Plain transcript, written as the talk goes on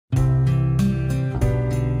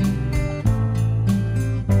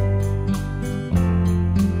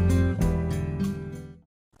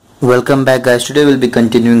Welcome back, guys. Today we'll be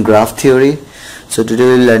continuing graph theory. So today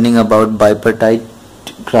we'll be learning about bipartite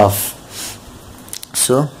graph.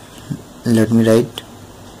 So let me write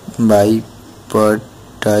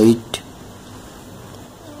bipartite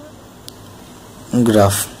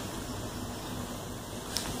graph.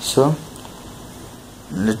 So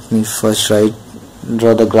let me first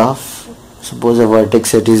draw the graph. Suppose a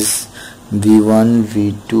vertex set is v1,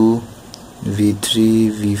 v2,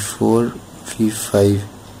 v3, v4, v5,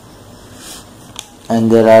 and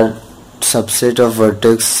there are subset of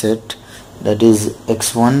vertex set, that is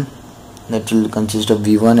x1, that will consist of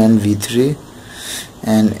v1 and v3,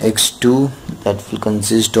 and x2, that will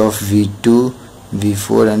consist of v2,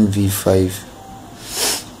 v4 and v5.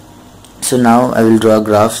 So now I will draw a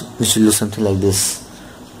graph which will look something like this.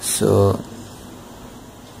 So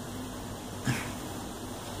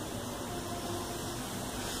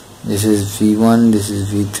this is v1, this is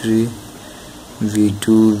v3,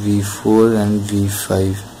 v2, v4 and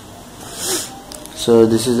v5. So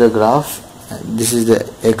this is the graph. This is the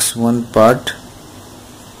x1 part,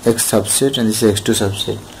 x subset, and this is x2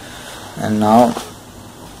 subset. And now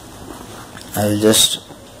I will just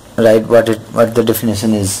write what the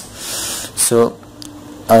definition is. So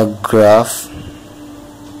a graph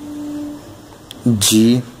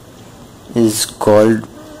G is called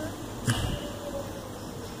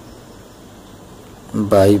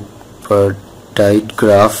bipartite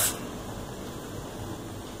graph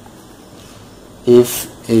if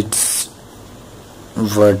its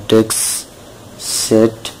vertex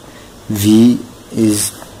set V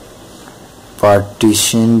is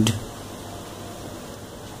partitioned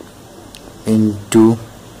into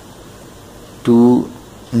two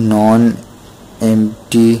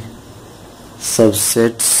non-empty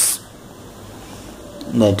subsets,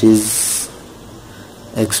 that is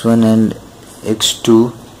x1 and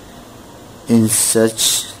x2, in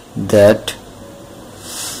such that,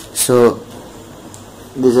 so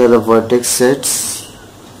these are the vertex sets,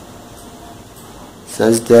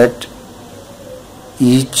 such that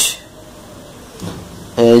each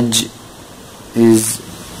edge is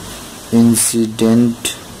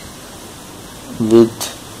incident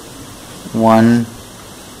with one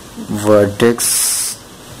vertex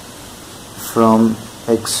from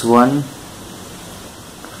x1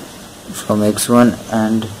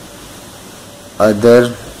 and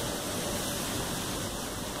other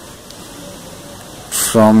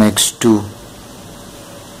from x2.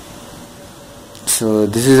 So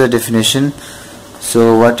this is a definition.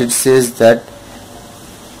 So what it says, that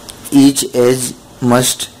each edge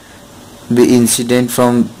must be incident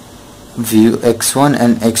from x1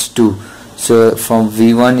 and x2. So from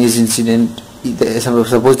v1 is incident,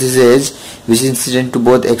 suppose this is the edge which is incident to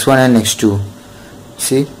both x1 and x2.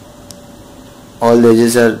 See, all the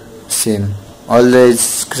edges are same, all the edges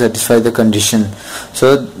satisfy the condition.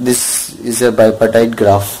 So this is a bipartite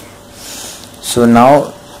graph. So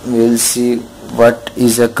now we will see what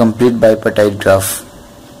is a complete bipartite graph.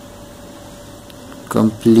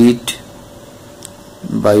 Complete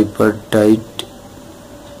bipartite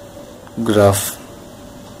graph.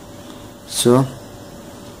 So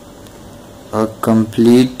a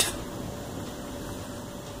complete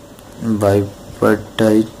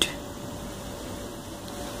bipartite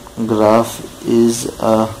graph is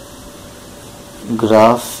a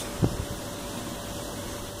graph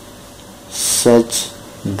such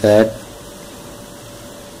that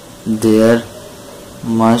there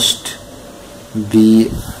must be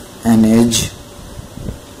an edge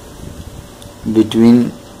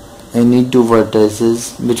between any two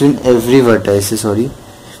vertices, between every vertices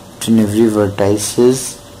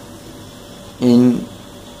in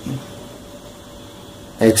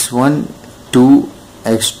x1 to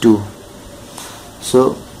x2.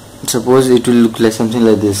 So suppose it will look like something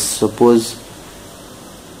like this. Suppose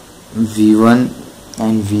v1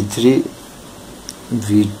 and v3,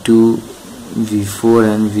 v2, v4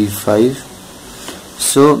 and v5.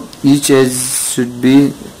 So each edge should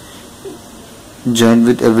be joined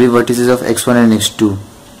with every vertices of x1 and x2.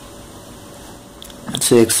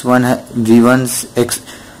 So x1 v1's x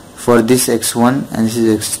for this x1 and this is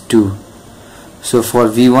x2. So for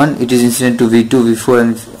v1 it is incident to v2,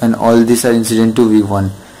 v4 and all these are incident to v1.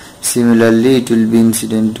 Similarly it will be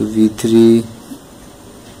incident to v3.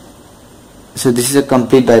 So this is a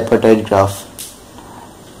complete bipartite graph.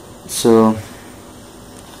 So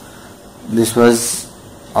this was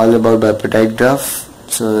all about bipartite graph.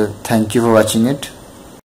 So thank you for watching it.